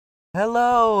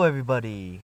Hello,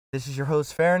 everybody. This is your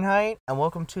host, Fahrenheit, and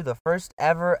welcome to the first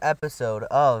ever episode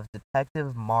of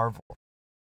Detective Marvel.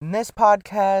 In this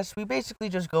podcast, we basically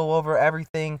just go over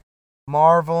everything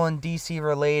Marvel and DC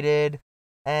related,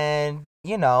 and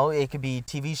it could be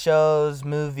TV shows,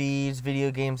 movies, video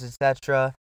games,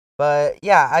 etc. But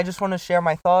yeah, I just want to share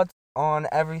my thoughts on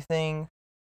everything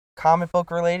comic book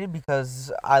related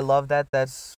because I love that.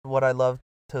 That's what I love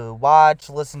to watch,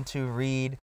 listen to,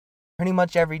 read pretty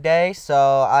much every day.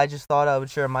 So I just thought I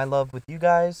would share my love with you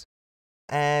guys.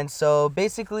 And so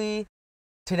basically,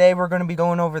 today we're going to be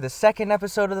going over the second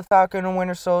episode of The Falcon and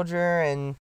Winter Soldier.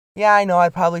 And yeah, I know I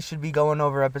probably should be going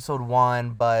over episode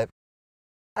one, but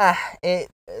it.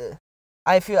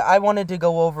 I feel I wanted to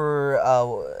go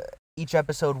over each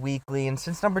episode weekly, and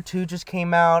since number two just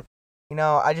came out,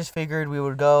 I just figured we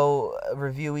would go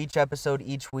review each episode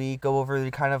each week, go over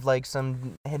the kind of like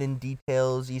some hidden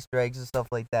details, Easter eggs, and stuff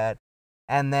like that.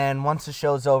 And then once the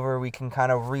show's over, we can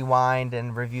kind of rewind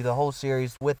and review the whole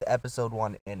series with episode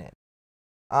one in it.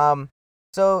 Um,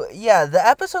 so yeah, the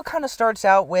episode kind of starts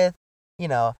out with, you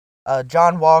know,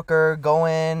 John Walker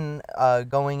going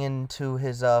into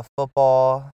his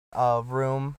football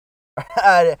room.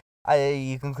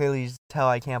 You can clearly tell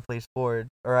I can't play sports,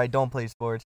 or I don't play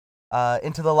sports.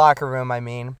 Into the locker room, I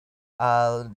mean,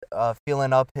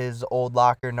 filling up his old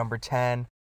locker number 10,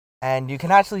 and you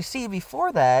can actually see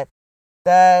before that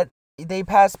they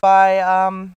pass by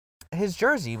his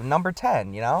jersey number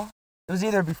 10. It was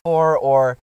either before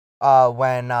or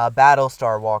when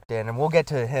Battlestar walked in, and we'll get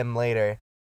to him later.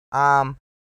 um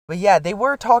but yeah, they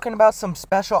were talking about some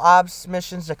special ops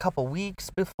missions a couple weeks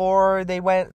before they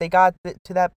got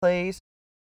to that place.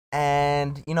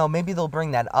 And maybe they'll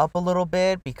bring that up a little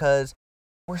bit because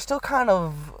we're still kind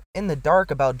of in the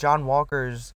dark about John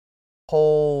Walker's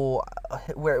whole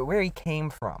where he came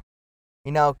from.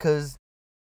 Because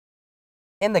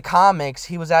in the comics,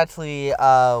 he was actually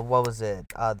what was it?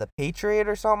 The Patriot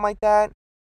or something like that.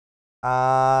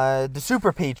 The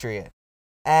Super Patriot.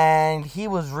 And he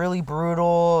was really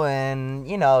brutal, and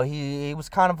he was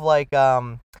kind of like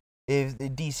if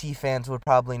the DC fans would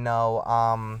probably know,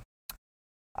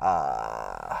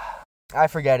 I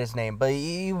forget his name, but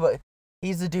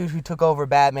he's the dude who took over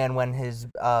Batman when his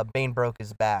Bane broke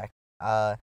his back.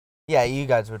 Yeah, you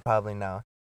guys would probably know.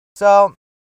 So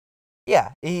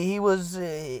yeah, he was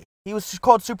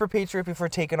called Super Patriot before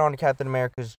taking on Captain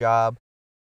America's job.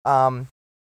 Um,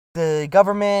 the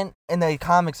government in the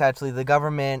comics, actually, the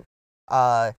government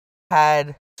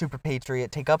had Super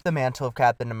Patriot take up the mantle of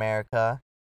Captain America,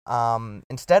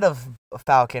 instead of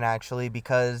Falcon, actually,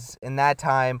 because in that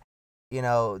time,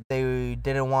 they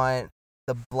didn't want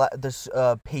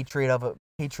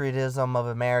patriotism of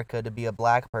America to be a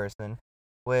black person,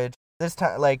 which this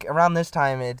time, like around this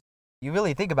time, you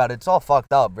really think about it, it's all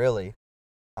fucked up, really.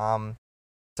 Um,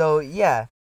 so yeah,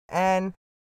 and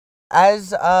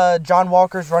as John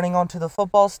Walker's running onto the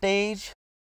football stage,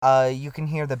 you can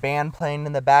hear the band playing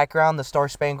in the background, the Star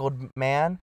Spangled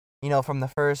Man, from the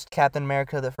first Captain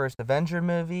America, the first Avenger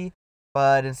movie.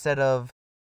 But instead of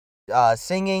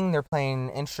singing, they're playing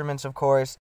instruments, of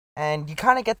course, and you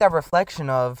kind of get that reflection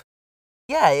of,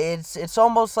 yeah, it's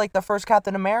almost like the first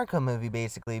Captain America movie,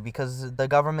 basically, because the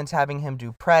government's having him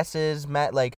do presses,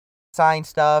 like sign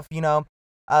stuff. It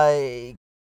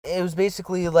was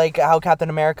basically like how Captain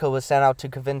America was sent out to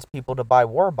convince people to buy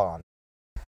war bonds.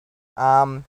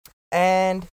 Um,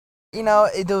 and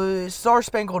the Star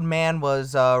Spangled Man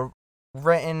was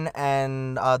written,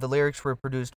 and the lyrics were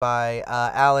produced by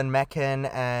Alan Menken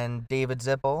and David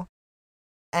Zippel.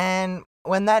 And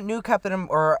when that new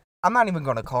or I'm not even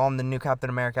going to call him the new Captain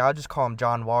America, I'll just call him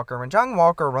John Walker. When John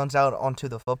Walker runs out onto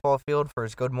the football field for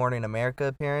his Good Morning America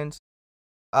appearance,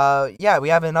 yeah, we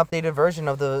have an updated version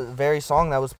of the very song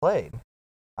that was played.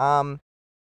 Um,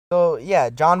 so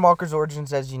yeah, John Walker's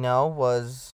origins, as you know,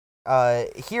 was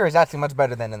here is actually much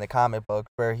better than in the comic book,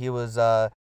 where he was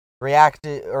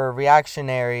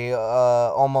reactionary,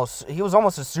 almost he was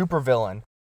almost a supervillain.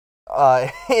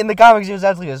 In the comics, he was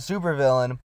actually a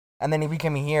supervillain, and then he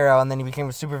became a hero, and then he became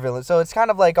a supervillain. So it's kind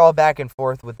of like all back and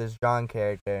forth with this John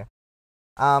character.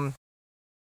 Um,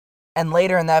 and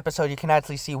later in the episode, you can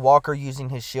actually see Walker using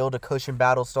his shield to cushion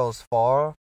Battlestar's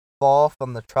fall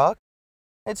from the truck.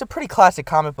 It's a pretty classic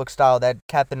comic book style that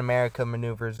Captain America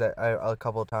maneuvers a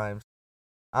couple of times.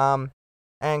 Um,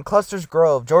 and Cluster's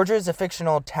Grove. Georgia is a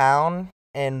fictional town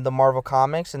in the Marvel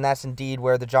comics, and that's indeed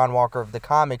where the John Walker of the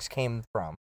comics came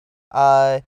from.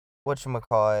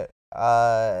 Whatchamacallit?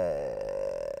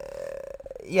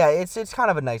 Yeah, it's kind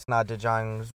of a nice nod to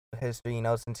John's history,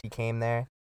 since he came there.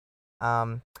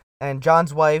 And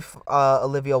John's wife,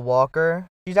 Olivia Walker,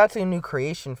 she's actually a new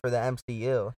creation for the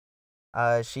MCU.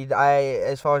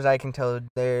 As far as I can tell,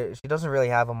 she doesn't really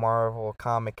have a Marvel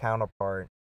comic counterpart.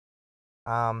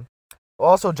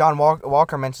 Also, John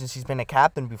Walker mentions he's been a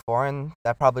captain before, and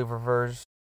that probably refers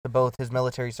to both his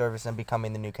military service and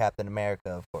becoming the new Captain America,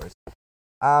 of course.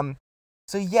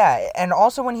 So yeah, and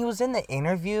also when he was in the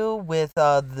interview with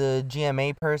the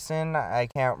GMA person, I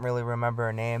can't really remember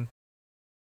her name.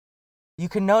 You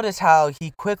can notice how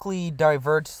he quickly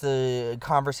diverts the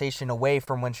conversation away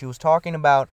from when she was talking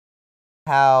about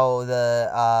how the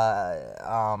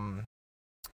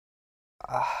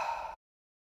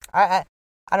I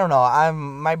don't know.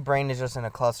 My brain is just in a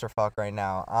clusterfuck right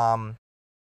now.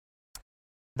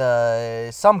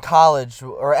 Some college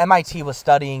or MIT was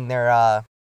studying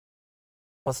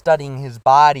his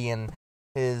body and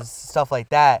his stuff like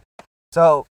that.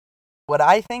 So what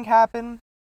I think happened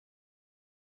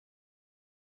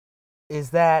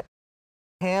is that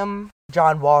him,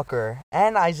 John Walker,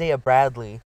 and Isaiah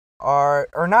Bradley or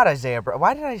not Isaiah.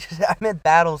 Why did I meant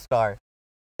Battlestar?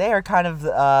 They are kind of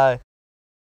the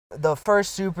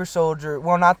first super soldier.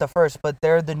 Well, not the first, but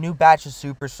they're the new batch of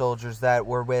super soldiers that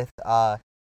were with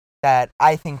that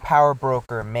I think Power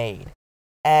Broker made,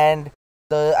 and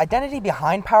the identity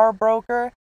behind Power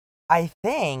Broker, I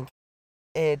think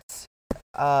it's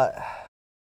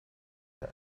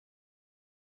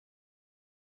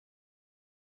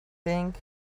think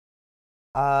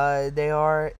they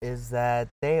are is that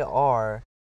they are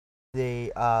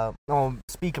the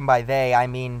speaking by they, I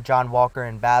mean John Walker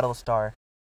and Battlestar.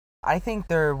 I think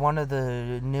they're one of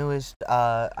the newest.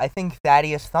 I think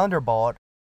Thaddeus Thunderbolt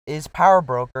is Power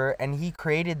Broker, and he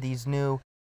created these new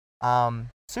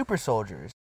super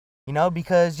soldiers. You know,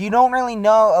 because you don't really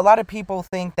know. A lot of people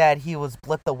think that he was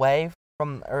blipped away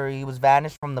from, or he was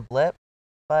vanished from the blip,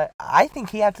 but I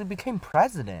think he actually became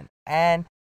president, and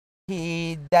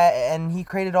he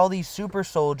created all these super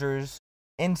soldiers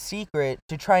in secret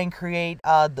to try and create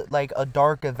like a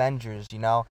dark Avengers. You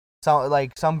know, so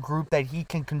like some group that he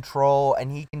can control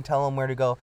and he can tell them where to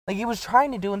go, like he was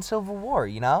trying to do in Civil War.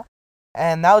 You know,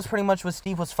 and that was pretty much what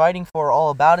Steve was fighting for all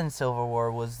about in Civil War,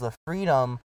 was the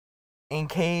freedom in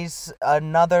case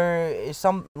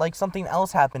something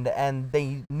else happened and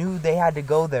they knew they had to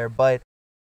go there, but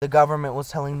the government was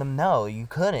telling them no, you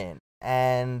couldn't,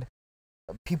 and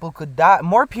people could die.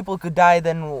 More people could die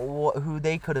than who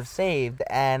they could have saved,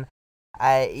 and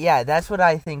that's what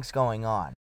I think's going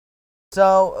on.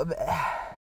 So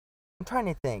I'm trying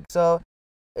to think. So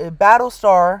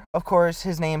Battlestar, of course,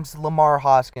 his name's Lamar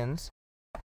Hoskins,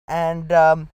 and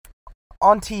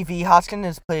on TV, Hoskins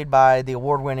is played by the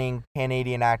award-winning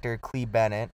Canadian actor Cleve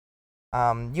Bennett.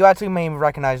 You actually may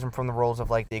recognize him from the roles of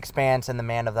like The Expanse and The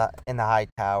Man in the High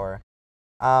Tower.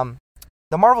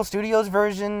 The Marvel Studios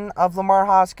version of Lamar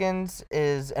Hoskins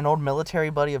is an old military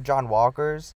buddy of John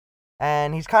Walker's,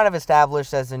 and he's kind of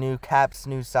established as the new Cap's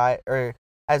new sidekick,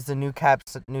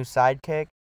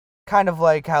 kind of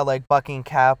like how like Bucky and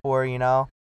Cap were, you know.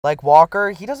 Like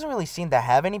Walker, he doesn't really seem to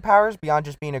have any powers beyond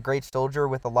just being a great soldier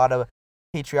with a lot of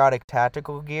patriotic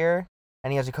tactical gear,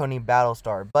 and he has a codename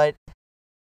Battlestar. But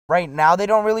right now they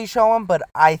don't really show him, but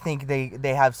I think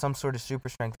they have some sort of super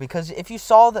strength, because if you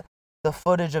saw the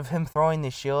footage of him throwing the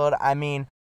shield, I mean,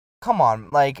 come on,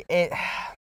 like it.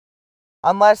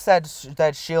 Unless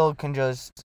that shield can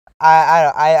just,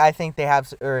 I think they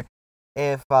have, or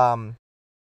if Battlestar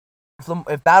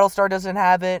doesn't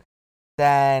have it,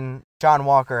 then John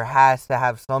Walker has to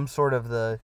have some sort of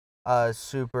the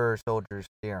super soldier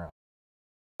serum.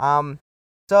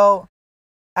 So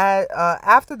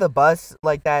after the bus,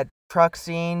 like that truck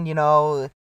scene, you know,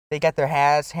 they get their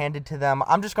hats handed to them.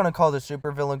 I'm just gonna call the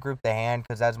supervillain group the Hand,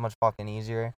 because that's much fucking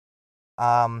easier.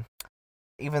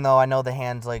 Even though I know the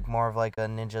Hand's like more of like a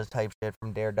ninja type shit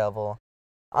from Daredevil.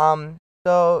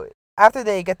 So after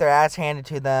they get their ass handed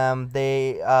to them,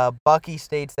 Bucky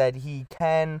states that he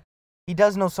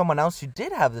does know someone else who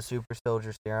did have the super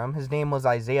soldier serum. His name was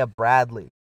Isaiah Bradley.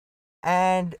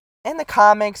 And in the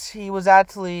comics, he was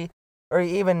actually, or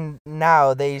even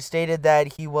now, they stated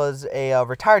that he was a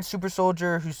retired super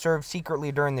soldier who served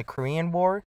secretly during the Korean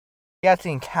War. He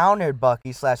actually encountered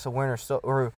Bucky / the Winter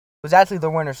or was actually the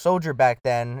Winter Soldier back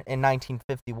then in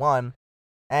 1951,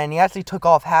 and he actually took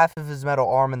off half of his metal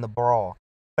arm in the brawl.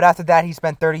 But after that, he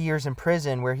spent 30 years in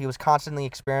prison, where he was constantly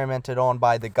experimented on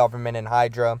by the government and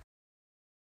Hydra.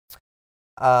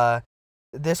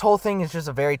 This whole thing is just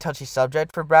a very touchy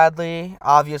subject for Bradley,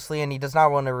 obviously, and he does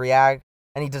not want to react,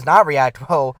 and he does not react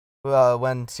well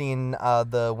when seeing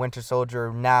the Winter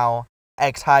Soldier, now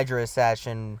ex-Hydra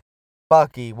assassin,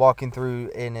 Bucky, walking through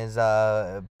in his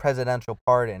presidential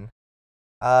pardon.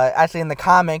 Actually, in the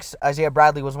comics, Isaiah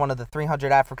Bradley was one of the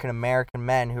 300 African American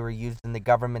men who were used in the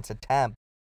government's attempt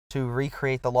to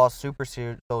recreate the lost super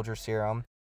soldier serum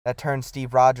that turned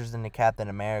Steve Rogers into Captain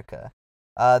America.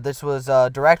 This was a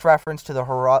direct reference to the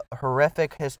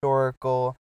horrific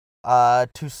historical,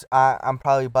 I'm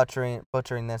probably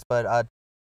butchering this, but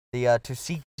the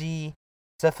Tuskegee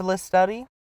syphilis study,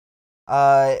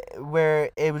 where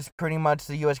it was pretty much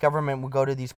the U.S. government would go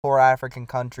to these poor African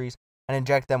countries and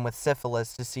inject them with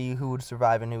syphilis to see who would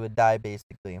survive and who would die,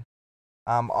 basically.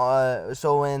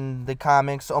 So in the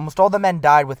comics, almost all the men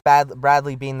died, with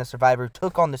Bradley being the survivor who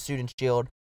took on the suit and shield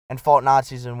and fought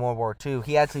Nazis in World War II.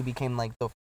 He actually became like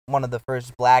one of the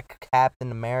first black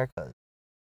Captain Americas.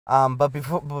 But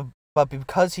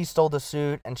because he stole the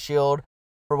suit and shield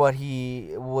for what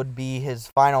he would be his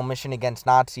final mission against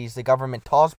Nazis, the government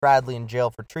tossed Bradley in jail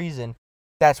for treason.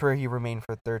 That's where he remained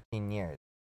for 13 years.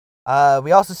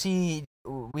 We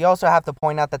also have to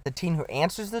point out that the teen who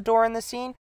answers the door in the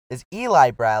scene is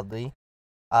Eli Bradley,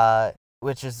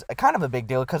 which is kind of a big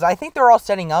deal because I think they're all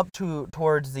setting up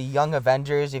towards the Young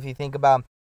Avengers. If you think about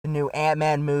the new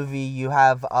Ant-Man movie, you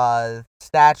have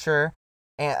Stature,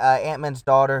 Ant-Man's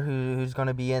daughter, who's going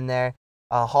to be in there,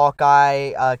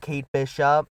 Hawkeye, Kate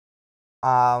Bishop,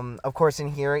 of course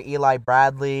in here Eli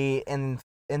Bradley. In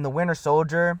the Winter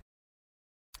Soldier,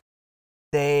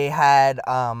 they had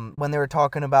when they were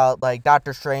talking about like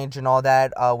Doctor Strange and all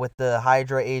that with the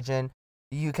Hydra agent,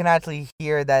 you can actually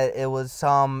hear that it was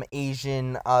some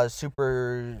Asian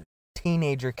super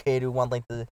teenager kid who won like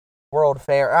the World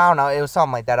Fair. I don't know, it was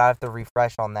something like that. I have to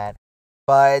refresh on that.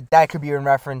 But that could be in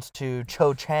reference to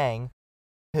Cho Chang,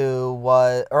 who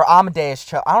was, or Amadeus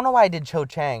Cho. I don't know why I did Cho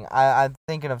Chang. I'm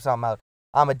thinking of something else.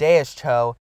 Amadeus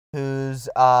Cho, who's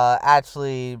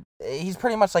actually, he's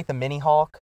pretty much like the mini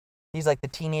Hulk. He's like the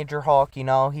teenager Hulk, you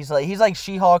know. He's like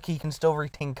She-Hulk. He can still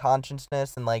retain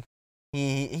consciousness, and like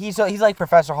he's like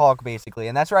Professor Hulk basically.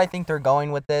 And that's where I think they're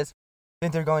going with this. I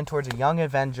think they're going towards a Young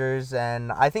Avengers,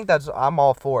 and I think I'm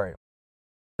all for it.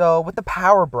 So with the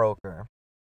Power Broker,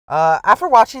 after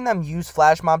watching them use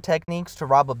flash mob techniques to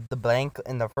rob the bank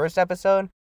in the first episode,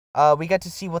 we get to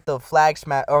see what the flag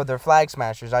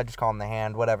smashers, I just call them the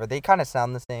Hand, whatever, they kind of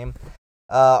sound the same,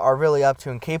 are really up to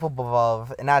and capable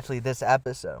of in actually this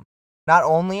episode. Not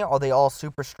only are they all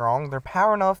super strong, they're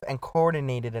power enough and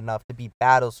coordinated enough to beat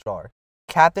Battlestar,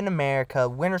 Captain America,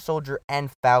 Winter Soldier, and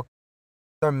Falcon.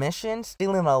 Their mission: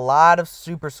 stealing a lot of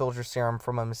super soldier serum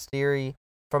from a mystery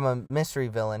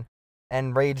villain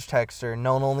and rage texter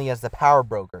known only as the Power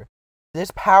Broker.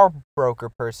 This Power Broker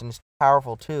person is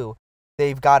powerful too.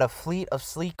 They've got a fleet of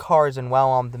sleek cars and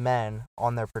well-armed men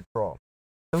on their patrol.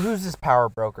 So who's this Power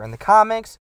Broker? In the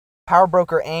comics, Power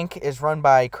Broker Inc. is run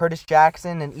by Curtis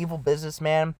Jackson, an evil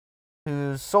businessman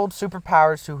who sold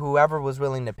superpowers to whoever was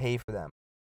willing to pay for them.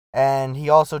 And he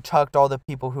also chucked all the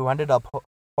people who ended up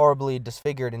horribly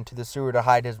disfigured into the sewer to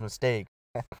hide his mistake.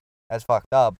 That's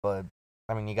fucked up, but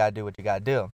I mean, you gotta do what you gotta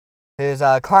do. His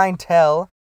clientele,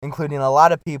 including a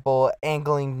lot of people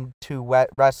angling to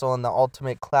wrestle in the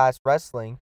Ultimate Class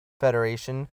Wrestling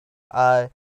Federation.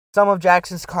 Some of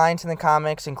Jackson's clients in the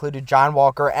comics included John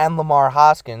Walker and Lamar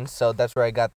Hoskins, so that's where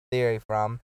I got the theory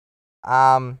from.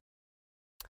 And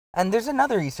there's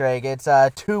another Easter egg. It's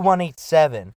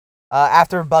 2187.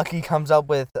 After Bucky comes up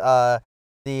with the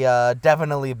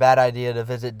definitely bad idea to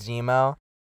visit Zemo,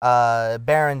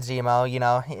 Baron Zemo, you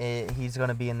know, he's going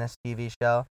to be in this TV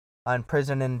show, in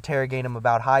prison and interrogate him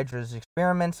about Hydra's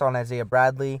experiments on Isaiah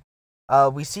Bradley.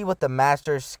 We see what the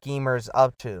master schemer's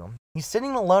up to. He's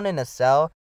sitting alone in a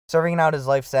cell, serving out his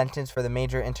life sentence for the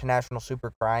major international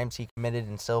super crimes he committed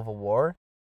in Civil War.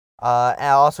 And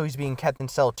also he's being kept in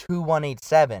cell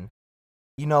 2187.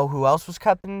 You know who else was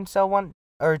kept in cell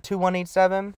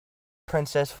 2187?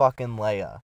 Princess fucking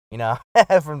Leia, you know,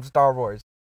 from Star Wars.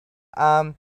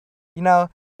 You know,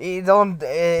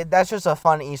 that's just a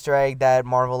fun Easter egg that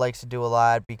Marvel likes to do a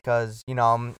lot because, you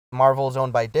know, Marvel's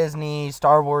owned by Disney,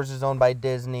 Star Wars is owned by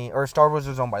Disney, or Star Wars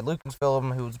is owned by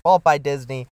Lucasfilm, who's bought by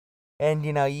Disney, and,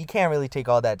 you know, you can't really take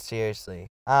all that seriously.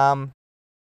 So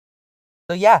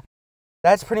yeah,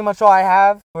 that's pretty much all I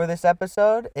have for this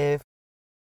episode. If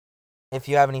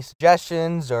you have any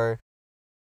suggestions or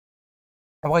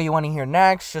what you want to hear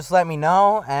next, just let me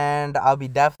know, and I'll be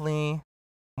definitely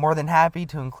more than happy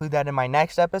to include that in my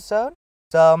next episode.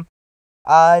 So,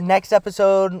 next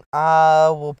episode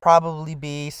will probably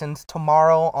be, since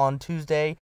tomorrow on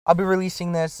Tuesday, I'll be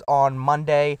releasing this on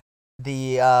Monday,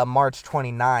 the March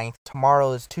 29th.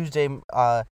 Tomorrow is Tuesday,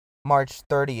 March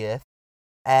 30th.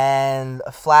 And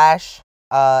Flash,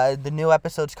 the new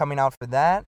episode's coming out for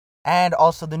that. And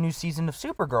also the new season of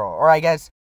Supergirl. Or I guess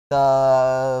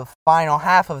the final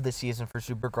half of the season for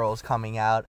Supergirl is coming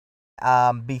out,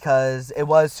 because it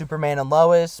was Superman and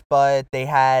Lois, but they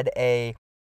had a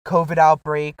COVID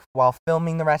outbreak while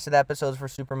filming the rest of the episodes for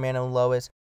Superman and Lois,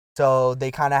 so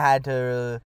they kind of had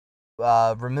to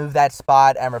remove that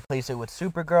spot and replace it with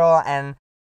Supergirl. And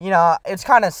it's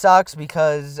kind of sucks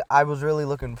because I was really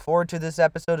looking forward to this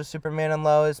episode of Superman and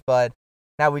Lois, but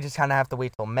now we just kind of have to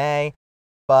wait till May.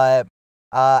 But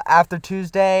after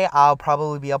Tuesday, I'll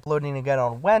probably be uploading again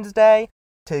on Wednesday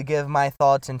to give my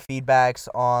thoughts and feedbacks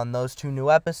on those 2 new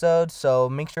episodes. So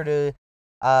make sure to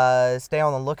stay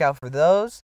on the lookout for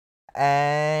those.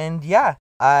 And yeah,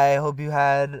 I hope you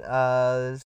had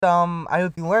I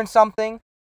hope you learned something,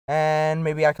 and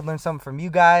maybe I could learn something from you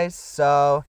guys.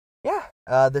 So yeah,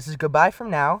 this is goodbye from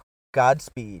now.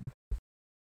 Godspeed.